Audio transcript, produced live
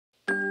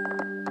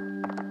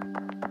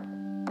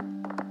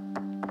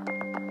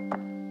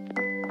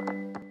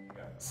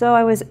So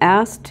I was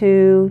asked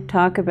to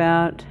talk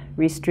about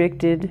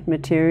restricted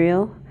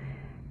material,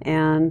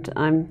 and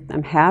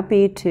I'm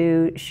happy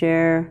to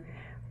share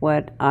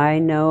what I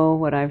know,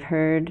 what I've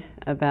heard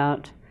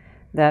about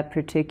that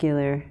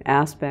particular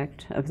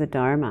aspect of the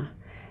Dharma.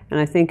 And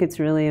I think it's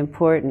really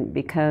important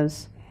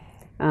because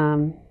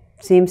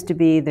seems to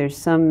be there's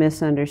some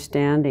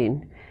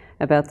misunderstanding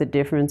about the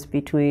difference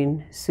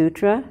between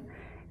sutra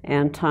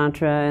and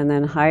tantra and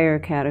then higher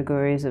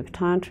categories of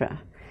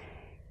tantra.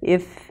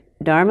 If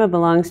Dharma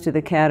belongs to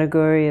the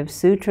category of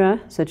sutra,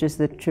 such as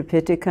the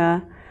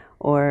Tripitaka,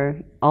 or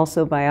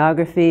also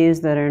biographies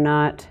that are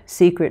not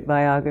secret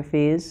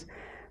biographies,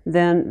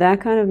 then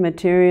that kind of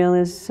material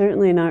is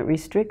certainly not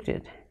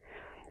restricted.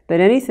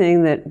 But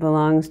anything that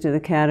belongs to the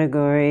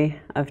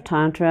category of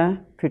Tantra,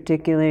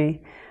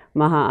 particularly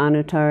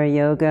Maha-Anuttara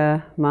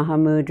Yoga,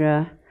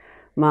 Mahamudra,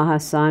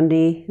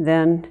 Mahasandhi,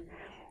 then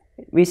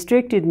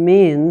restricted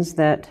means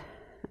that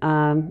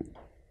the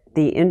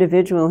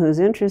individual who's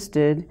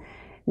interested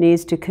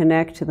needs to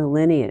connect to the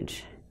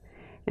lineage.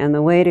 And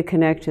the way to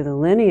connect to the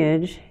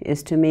lineage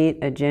is to meet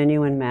a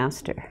genuine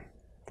master.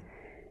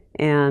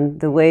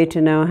 And the way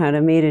to know how to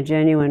meet a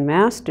genuine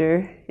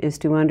master is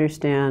to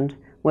understand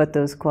what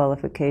those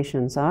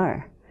qualifications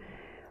are.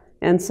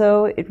 And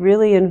so it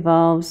really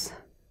involves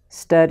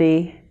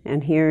study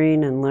and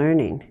hearing and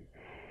learning.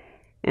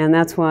 And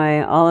that's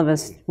why all of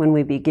us, when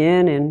we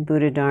begin in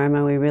Buddha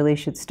Dharma, we really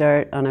should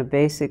start on a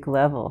basic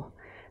level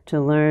to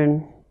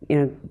learn,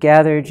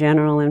 gather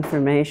general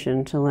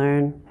information to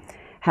learn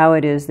how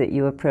it is that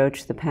you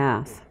approach the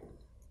path.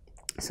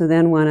 So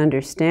then one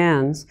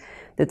understands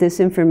that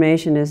this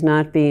information is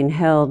not being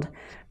held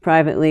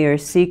privately or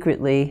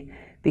secretly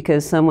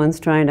because someone's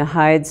trying to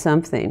hide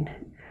something,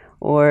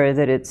 or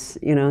that it's,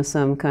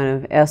 some kind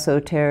of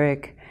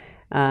esoteric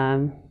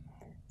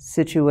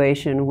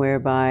situation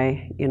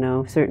whereby,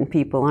 certain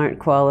people aren't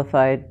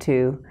qualified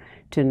to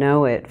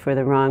know it for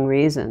the wrong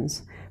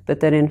reasons, but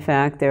that in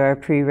fact there are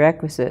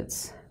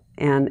prerequisites,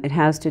 and it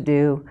has to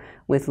do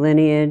with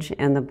lineage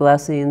and the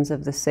blessings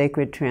of the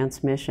sacred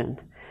transmission.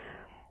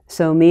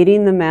 So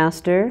meeting the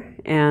master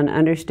and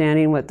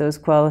understanding what those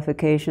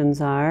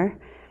qualifications are,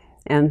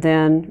 and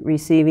then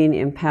receiving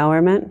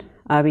empowerment,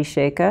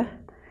 abhisheka,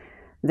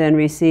 then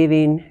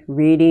receiving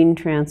reading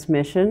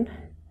transmission,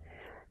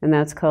 and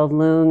that's called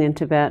lung in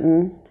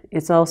Tibetan.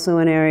 It's also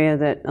an area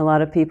that a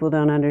lot of people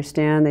don't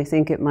understand. They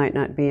think it might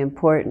not be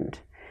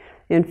important.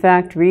 In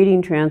fact,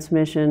 reading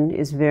transmission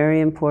is very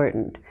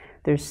important.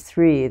 There's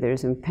three.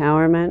 There's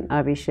empowerment,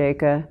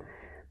 abhisheka,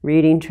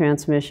 reading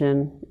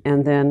transmission,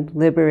 and then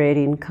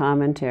liberating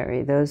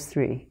commentary, those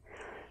three.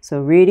 So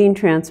reading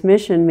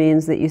transmission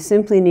means that you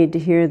simply need to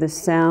hear the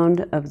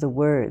sound of the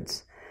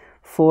words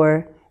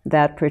for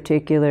that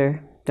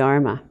particular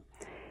Dharma.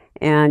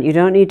 And you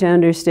don't need to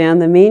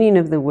understand the meaning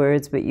of the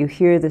words, but you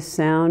hear the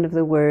sound of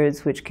the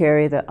words which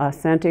carry the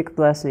authentic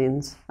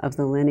blessings of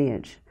the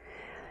lineage.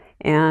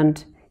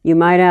 And you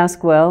might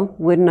ask, well,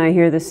 wouldn't I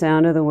hear the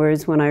sound of the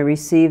words when I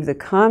receive the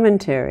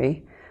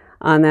commentary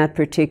on that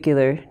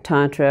particular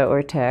tantra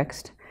or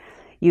text?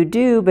 You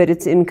do, but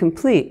it's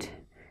incomplete,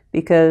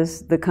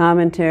 because the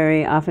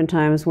commentary,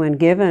 oftentimes when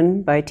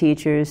given by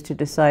teachers to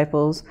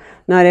disciples,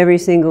 not every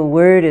single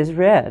word is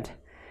read.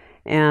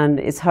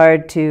 And it's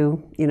hard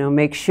to,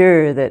 make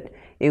sure that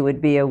it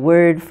would be a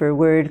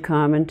word-for-word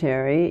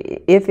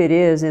commentary. If it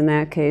is, in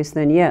that case,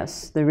 then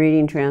yes, the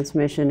reading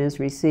transmission is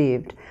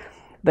received.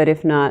 But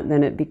if not,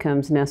 then it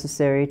becomes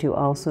necessary to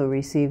also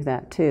receive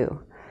that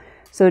too.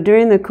 So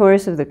during the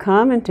course of the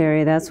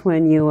commentary, that's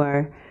when you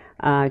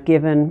are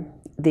given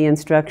the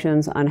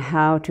instructions on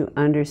how to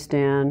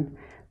understand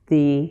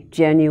the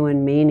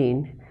genuine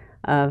meaning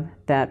of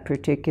that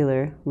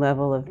particular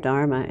level of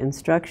Dharma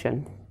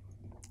instruction.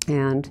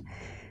 And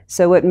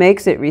so what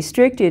makes it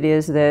restricted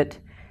is that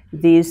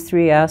these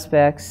three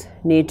aspects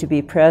need to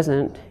be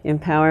present: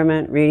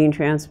 empowerment, reading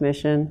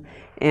transmission,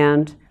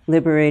 and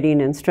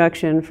liberating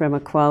instruction from a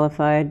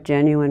qualified,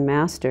 genuine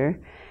master.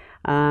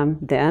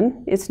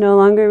 Then it's no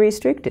longer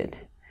restricted.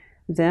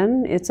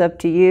 Then it's up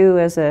to you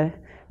as a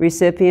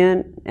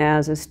recipient,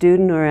 as a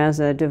student, or as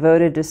a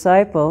devoted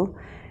disciple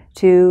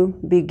to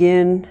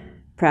begin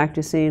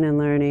practicing and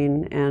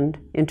learning and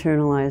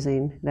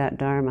internalizing that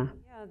Dharma.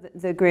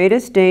 The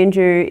greatest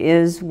danger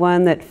is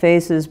one that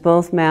faces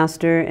both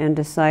master and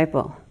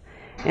disciple,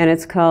 and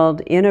it's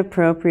called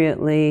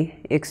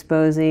inappropriately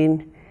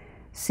exposing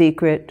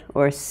secret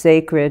or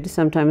sacred.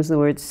 Sometimes the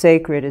word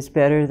sacred is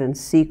better than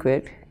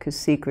secret, because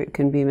secret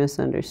can be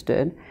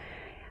misunderstood.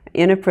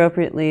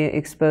 Inappropriately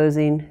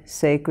exposing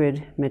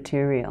sacred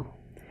material.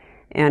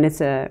 And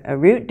it's a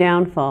root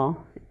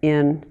downfall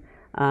in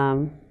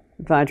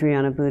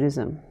Vajrayana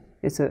Buddhism.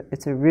 It's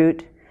a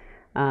root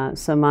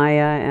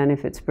samaya, and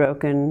if it's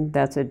broken,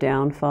 that's a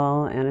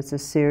downfall, and it's a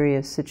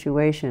serious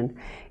situation.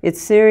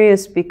 It's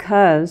serious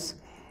because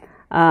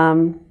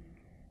of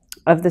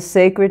the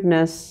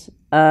sacredness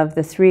of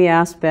the three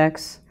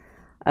aspects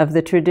of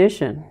the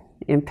tradition: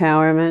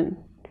 empowerment,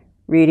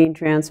 reading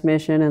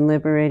transmission, and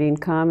liberating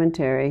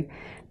commentary,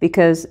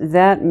 because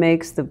that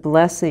makes the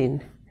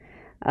blessing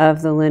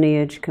of the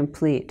lineage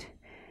complete.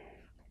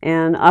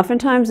 And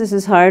oftentimes this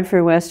is hard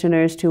for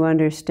Westerners to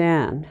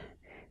understand,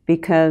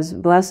 because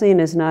blessing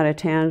is not a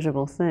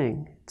tangible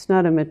thing. It's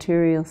not a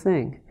material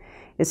thing.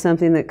 It's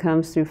something that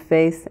comes through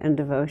faith and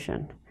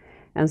devotion.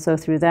 And so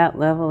through that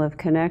level of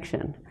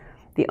connection,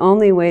 the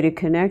only way to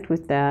connect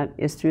with that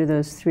is through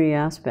those three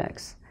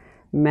aspects: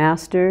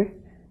 master,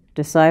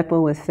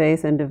 disciple with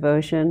faith and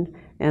devotion,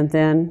 and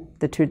then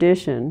the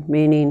tradition,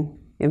 meaning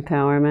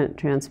empowerment,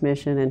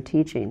 transmission, and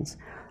teachings.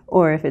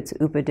 Or if it's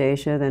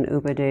upadesha, then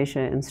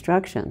upadesha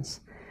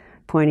instructions,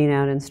 pointing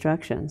out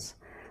instructions,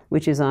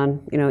 which is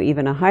on,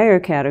 even a higher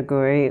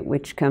category,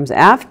 which comes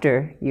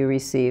after you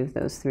receive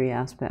those three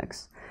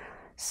aspects.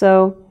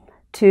 So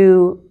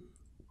to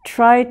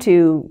try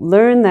to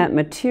learn that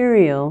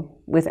material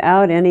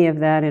without any of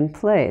that in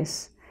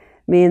place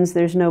means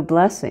there's no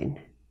blessing.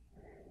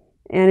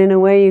 And in a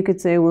way you could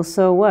say, well,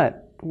 so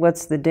what?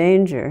 What's the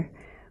danger?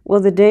 Well,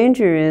 the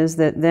danger is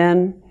that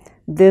then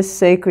this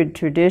sacred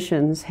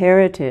tradition's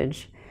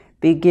heritage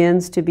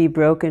begins to be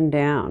broken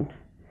down,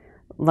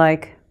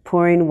 like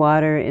pouring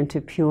water into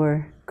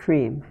pure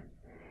cream.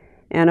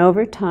 And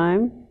over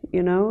time,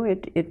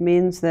 it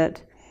means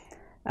that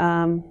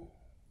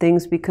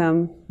things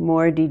become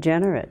more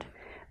degenerate.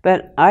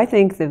 But I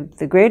think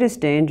the greatest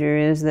danger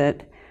is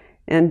that,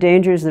 and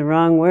danger is the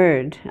wrong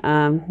word,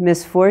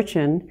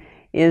 misfortune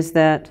is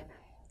that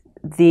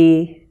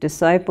the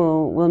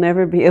disciple will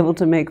never be able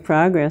to make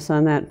progress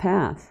on that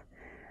path.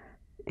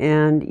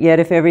 And yet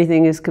if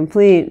everything is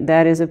complete,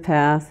 that is a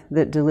path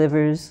that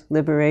delivers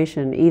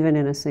liberation even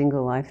in a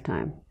single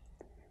lifetime.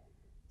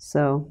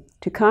 So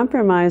to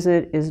compromise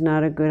it is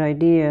not a good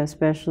idea,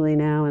 especially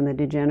now in the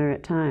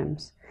degenerate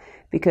times,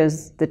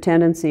 because the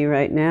tendency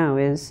right now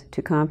is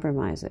to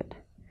compromise it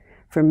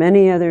for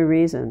many other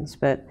reasons.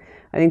 But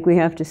I think we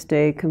have to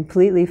stay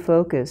completely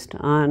focused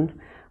on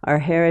our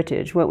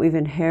heritage, what we've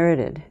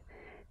inherited,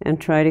 and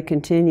try to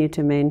continue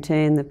to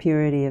maintain the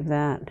purity of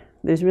that.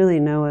 There's really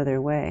no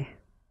other way.